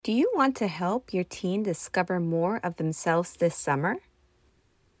Do you want to help your teen discover more of themselves this summer?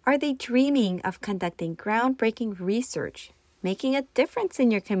 Are they dreaming of conducting groundbreaking research, making a difference in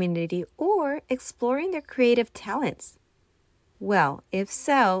your community, or exploring their creative talents? Well, if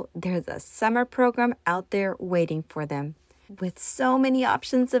so, there's a summer program out there waiting for them. With so many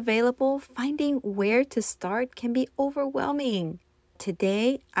options available, finding where to start can be overwhelming.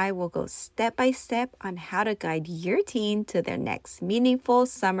 Today, I will go step by step on how to guide your teen to their next meaningful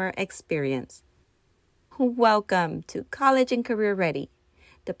summer experience. Welcome to College and Career Ready,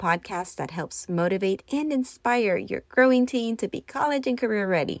 the podcast that helps motivate and inspire your growing teen to be college and career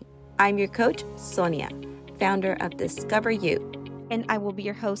ready. I'm your coach, Sonia, founder of Discover You, and I will be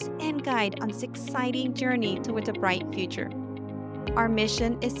your host and guide on this exciting journey towards a bright future. Our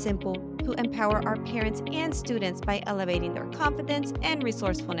mission is simple: to empower our parents and students by elevating their confidence and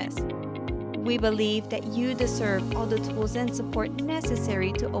resourcefulness. We believe that you deserve all the tools and support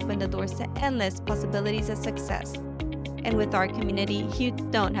necessary to open the doors to endless possibilities of success. And with our community, you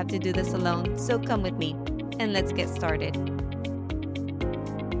don't have to do this alone, so come with me and let's get started.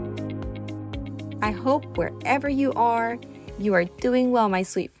 I hope wherever you are doing well, my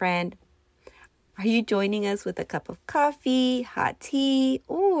sweet friend. Are you joining us with a cup of coffee, hot tea,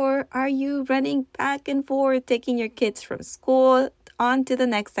 or are you running back and forth taking your kids from school on to the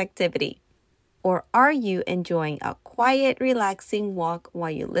next activity? Or are you enjoying a quiet, relaxing walk while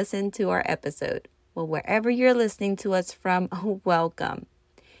you listen to our episode? Well, wherever you're listening to us from, welcome.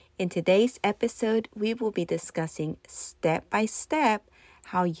 In today's episode, we will be discussing step by step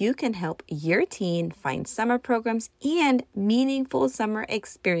how you can help your teen find summer programs and meaningful summer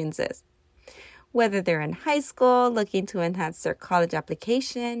experiences. Whether they're in high school looking to enhance their college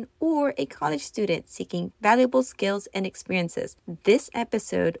application or a college student seeking valuable skills and experiences, this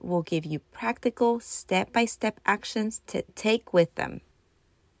episode will give you practical step-by-step actions to take with them.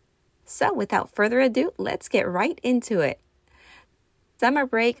 So without further ado, let's get right into it. Summer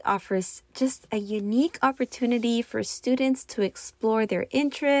break offers just a unique opportunity for students to explore their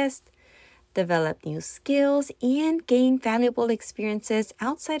interests, develop new skills, and gain valuable experiences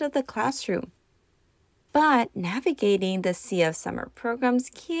outside of the classroom. But navigating the sea of summer programs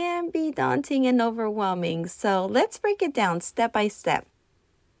can be daunting and overwhelming, so let's break it down step by step.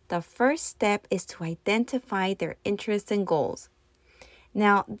 The first step is to identify their interests and goals.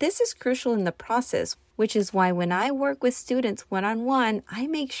 Now, this is crucial in the process, which is why when I work with students one-on-one, I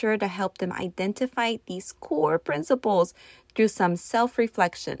make sure to help them identify these core principles through some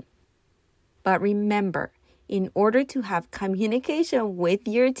self-reflection. But remember, in order to have communication with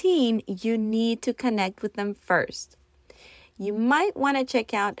your teen, you need to connect with them first. You might want to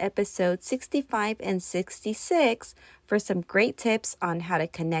check out episodes 65 and 66 for some great tips on how to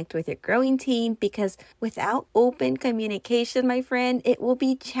connect with your growing teen, because without open communication, my friend, it will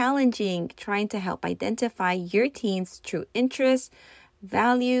be challenging trying to help identify your teen's true interests,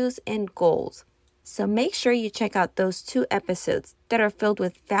 values, and goals. So make sure you check out those 2 episodes that are filled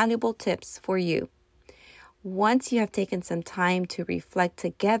with valuable tips for you. Once you have taken some time to reflect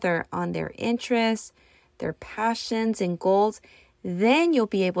together on their interests, their passions, and goals, then you'll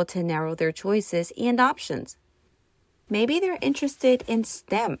be able to narrow their choices and options. Maybe they're interested in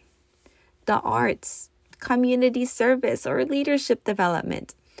STEM, the arts, community service, or leadership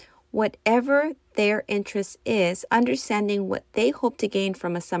development. Whatever their interest is, understanding what they hope to gain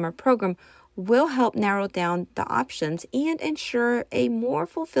from a summer program will help narrow down the options and ensure a more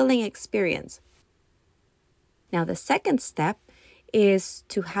fulfilling experience. Now, the second step is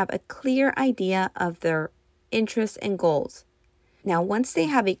to have a clear idea of their interests and goals. Now, once they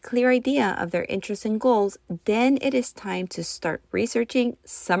have a clear idea of their interests and goals, then it is time to start researching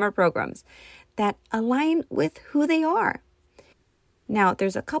summer programs that align with who they are. Now,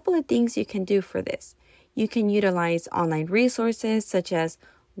 there's a couple of things you can do for this. You can utilize online resources such as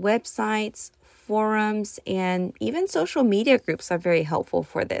websites, forums, and even social media groups are very helpful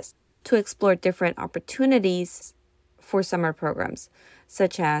for this, to explore different opportunities for summer programs,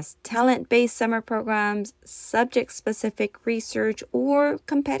 such as talent-based summer programs, subject-specific research, or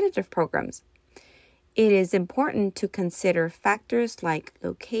competitive programs. It is important to consider factors like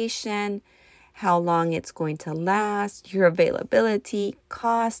location, how long it's going to last, your availability,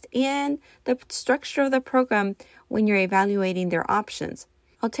 cost, and the structure of the program when you're evaluating their options.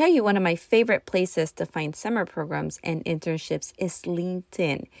 I'll tell you, one of my favorite places to find summer programs and internships is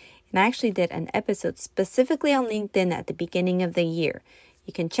LinkedIn. And I actually did an episode specifically on LinkedIn at the beginning of the year.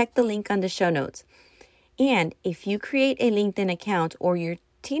 You can check the link on the show notes. And if you create a LinkedIn account or your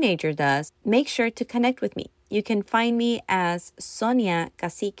teenager does, make sure to connect with me. You can find me as Sonia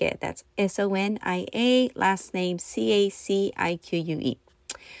Cacique. That's Sonia, last name Cacique.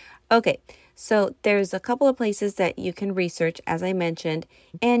 Okay, so there's a couple of places that you can research, as I mentioned,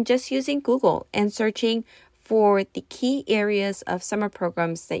 and just using Google and searching for the key areas of summer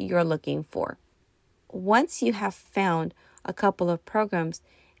programs that you're looking for. Once you have found a couple of programs,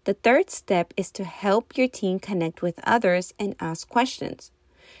 the third step is to help your teen connect with others and ask questions.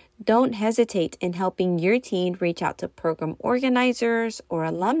 Don't hesitate in helping your teen reach out to program organizers or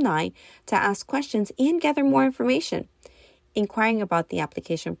alumni to ask questions and gather more information. Inquiring about the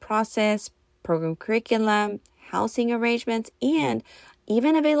application process, program curriculum, housing arrangements, and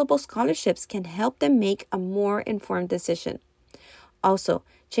even available scholarships can help them make a more informed decision. Also,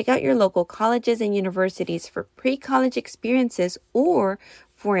 check out your local colleges and universities for pre-college experiences, or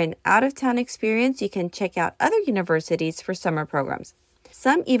for an out-of-town experience, you can check out other universities for summer programs.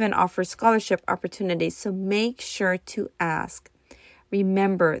 Some even offer scholarship opportunities, so make sure to ask.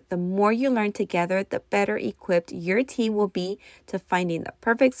 Remember, the more you learn together, the better equipped your team will be to finding the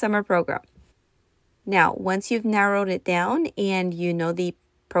perfect summer program. Now, once you've narrowed it down and you know the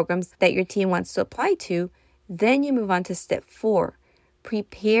programs that your team wants to apply to, then you move on to step 4.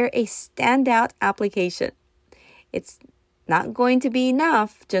 Prepare a standout application. It's not going to be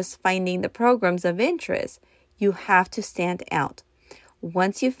enough just finding the programs of interest. You have to stand out.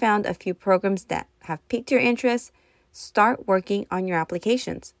 Once you've found a few programs that have piqued your interest, start working on your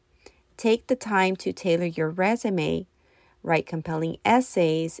applications. Take the time to tailor your resume, write compelling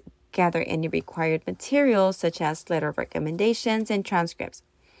essays, gather any required materials such as letter of recommendations and transcripts.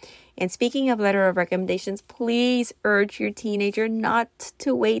 And speaking of letter of recommendations, please urge your teenager not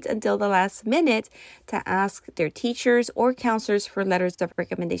to wait until the last minute to ask their teachers or counselors for letters of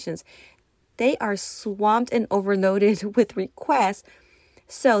recommendations. They are swamped and overloaded with requests.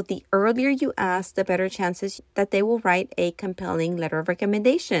 So the earlier you ask, the better chances that they will write a compelling letter of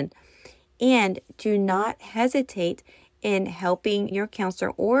recommendation. And do not hesitate in helping your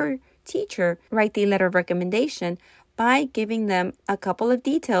counselor or teacher write the letter of recommendation by giving them a couple of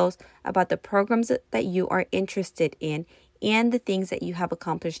details about the programs that you are interested in and the things that you have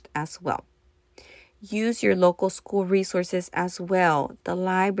accomplished as well. Use your local school resources as well, the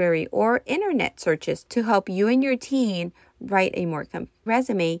library or internet searches, to help you and your teen write a more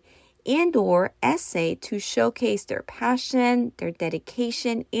resume and or essay to showcase their passion, their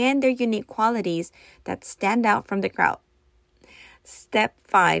dedication, and their unique qualities that stand out from the crowd. Step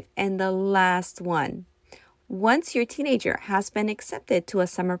 5, and the last one. Once your teenager has been accepted to a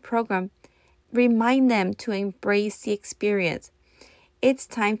summer program, remind them to embrace the experience. It's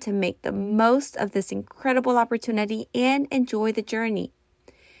time to make the most of this incredible opportunity and enjoy the journey.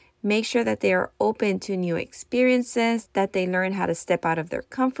 Make sure that they are open to new experiences, that they learn how to step out of their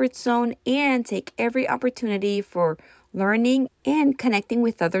comfort zone and take every opportunity for learning and connecting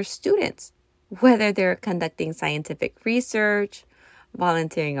with other students. Whether they're conducting scientific research,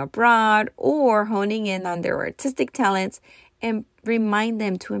 volunteering abroad, or honing in on their artistic talents, and remind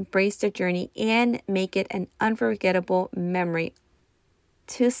them to embrace their journey and make it an unforgettable memory.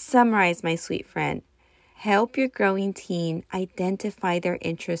 To summarize, my sweet friend, help your growing teen identify their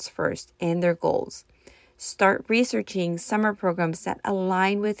interests first and their goals. Start researching summer programs that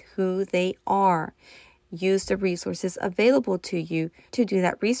align with who they are. Use the resources available to you to do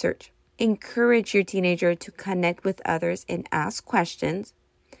that research. Encourage your teenager to connect with others and ask questions.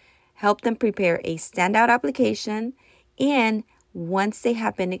 Help them prepare a standout application. And once they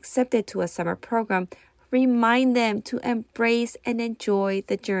have been accepted to a summer program, remind them to embrace and enjoy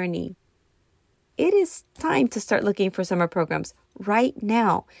the journey. It is time to start looking for summer programs right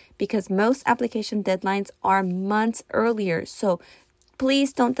now because most application deadlines are months earlier. So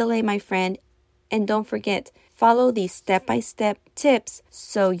please don't delay, my friend. And don't forget, follow these step-by-step tips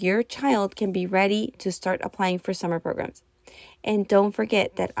so your child can be ready to start applying for summer programs. And don't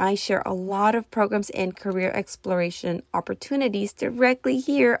forget that I share a lot of programs and career exploration opportunities directly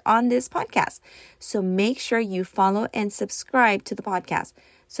here on this podcast. So make sure you follow and subscribe to the podcast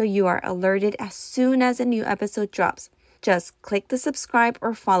so you are alerted as soon as a new episode drops. Just click the subscribe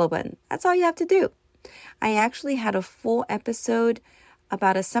or follow button. That's all you have to do. I actually had a full episode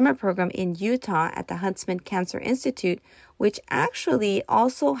about a summer program in Utah at the Huntsman Cancer Institute, which actually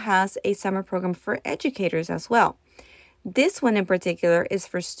also has a summer program for educators as well. This one in particular is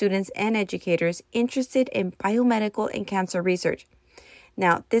for students and educators interested in biomedical and cancer research.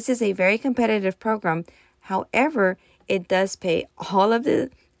 Now, this is a very competitive program. However, it does pay all of the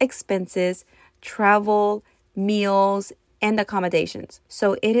expenses, travel, meals, and accommodations.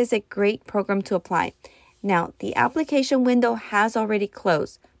 So it is a great program to apply. Now, the application window has already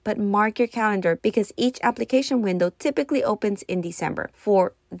closed, but mark your calendar because each application window typically opens in December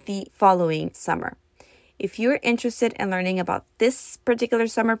for the following summer. If you're interested in learning about this particular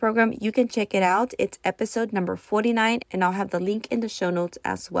summer program, you can check it out. It's episode number 49, and I'll have the link in the show notes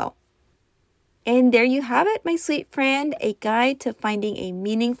as well. And there you have it, my sweet friend, a guide to finding a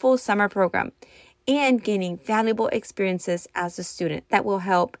meaningful summer program and gaining valuable experiences as a student that will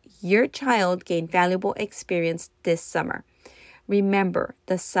help your child gain valuable experience this summer. Remember,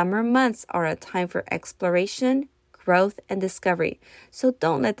 the summer months are a time for exploration, growth, and discovery. So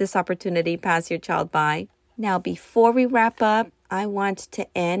don't let this opportunity pass your child by. Now, before we wrap up, I want to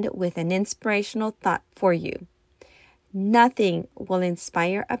end with an inspirational thought for you. Nothing will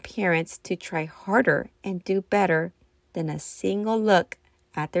inspire a parent to try harder and do better than a single look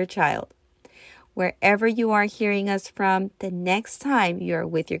at their child. Wherever you are hearing us from, the next time you are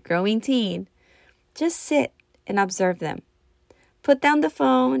with your growing teen, just sit and observe them. Put down the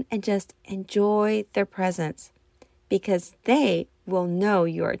phone and just enjoy their presence, because they will know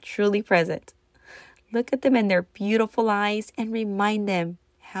you are truly present. Look at them in their beautiful eyes and remind them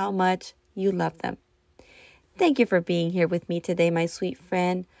how much you love them. Thank you for being here with me today, my sweet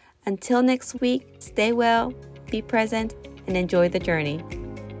friend. Until next week, stay well, be present, and enjoy the journey.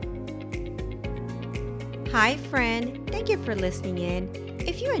 Hi, friend. Thank you for listening in.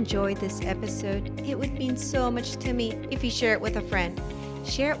 If you enjoyed this episode, it would mean so much to me if you share it with a friend.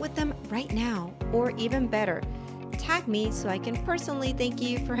 Share it with them right now, or even better, tag me so I can personally thank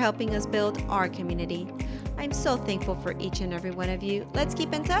you for helping us build our community. I'm so thankful for each and every one of you. Let's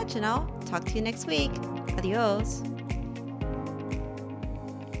keep in touch, and I'll talk to you next week. Adios.